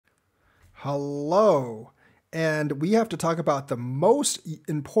Hello, and we have to talk about the most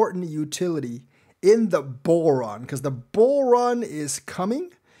important utility in the bull run because the bull run is coming.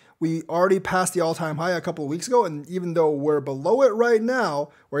 We already passed the all-time high a couple of weeks ago, and even though we're below it right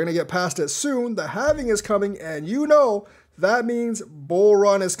now, we're going to get past it soon. The halving is coming, and that means bull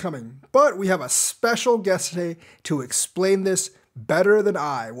run is coming. But we have a special guest today to explain this better than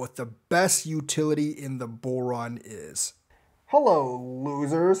I, what the best utility in the bull run is. Hello,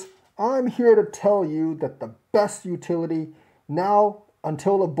 losers. I'm here to tell you that the best utility now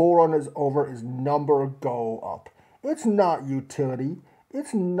until the bull run is over is number go up. It's not utility.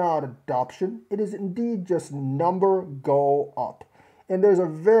 It's not adoption. It is indeed just number go up. And there's a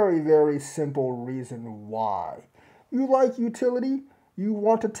very, very simple reason why. You like utility? You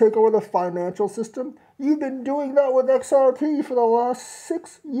want to take over the financial system? You've been doing that with XRP for the last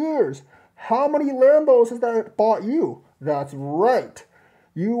 6 years. How many Lambos has that bought you? That's right.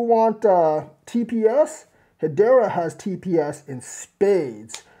 You want TPS? Hedera has TPS in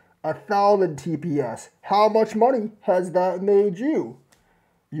spades. 1,000 TPS. How much money has that made you?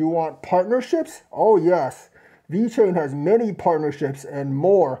 You want partnerships? Oh yes. Vechain has many partnerships and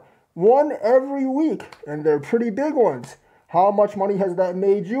more. One every week, and they're pretty big ones. How much money has that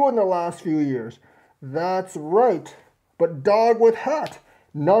made you in the last few years? That's right. But dog with hat.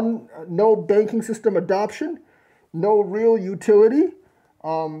 No banking system adoption. No real utility.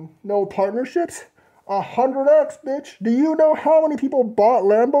 No partnerships. 100x, bitch. Do you know how many people bought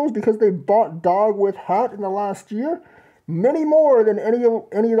Lambos because they bought dog with hat in the last year? Many more than any of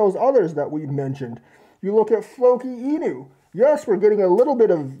those others that we mentioned. You look at Floki Inu. Yes, we're getting a little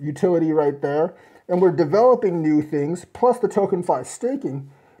bit of utility right there, and we're developing new things, plus the TokenFi staking,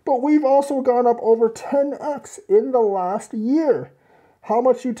 but we've also gone up over 10x in the last year. How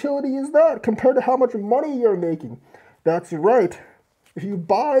much utility is that compared to how much money you're making? That's right. If you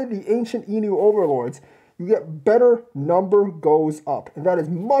buy the ancient Inu overlords, you get better number goes up, and that is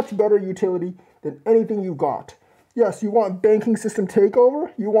much better utility than anything you got. Yes, you want banking system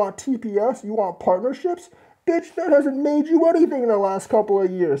takeover, you want TPS, you want partnerships. Bitch, that hasn't made you anything in the last couple of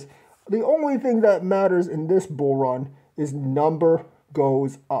years. The only thing that matters in this bull run is number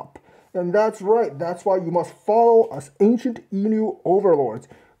goes up. And that's right, that's why you must follow us ancient Inu overlords.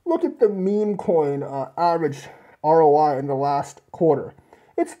 Look at the meme coin average ROI in the last quarter.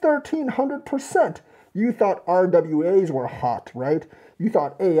 It's 1,300%. You thought RWAs were hot, right? You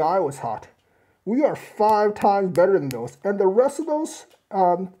thought AI was hot. We are 5 times better than those. And the rest of those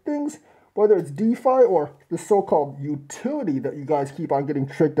things, whether it's DeFi or the so-called utility that you guys keep on getting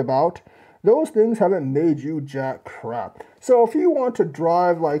tricked about, those things haven't made you jack crap. So if you want to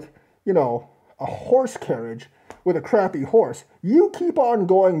drive like, a horse carriage with a crappy horse, you keep on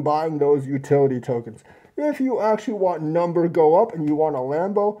buying those utility tokens. If you actually want number go up and you want a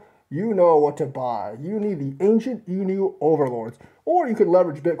Lambo, you know what to buy. You need the ancient Inu overlords. Or you could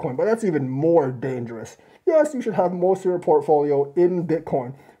leverage Bitcoin, but that's even more dangerous. Yes, you should have most of your portfolio in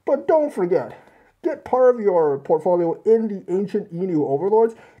Bitcoin, but don't forget, get part of your portfolio in the ancient Inu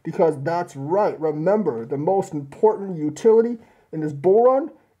overlords because that's right. Remember, the most important utility in this bull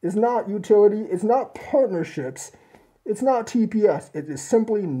run is not utility, it's not partnerships, it's not TPS. It is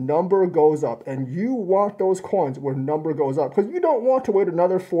simply number goes up, and you want those coins where number goes up because you don't want to wait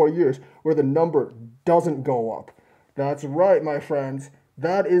another 4 years where the number doesn't go up. That's right, my friends.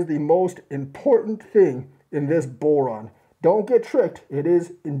 That is the most important thing in this bull run. Don't get tricked. It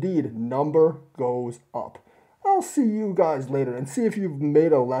is indeed number goes up. I'll see you guys later and see if you've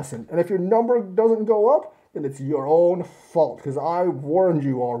made a lesson. And if your number doesn't go up, then it's your own fault because I warned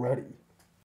you already.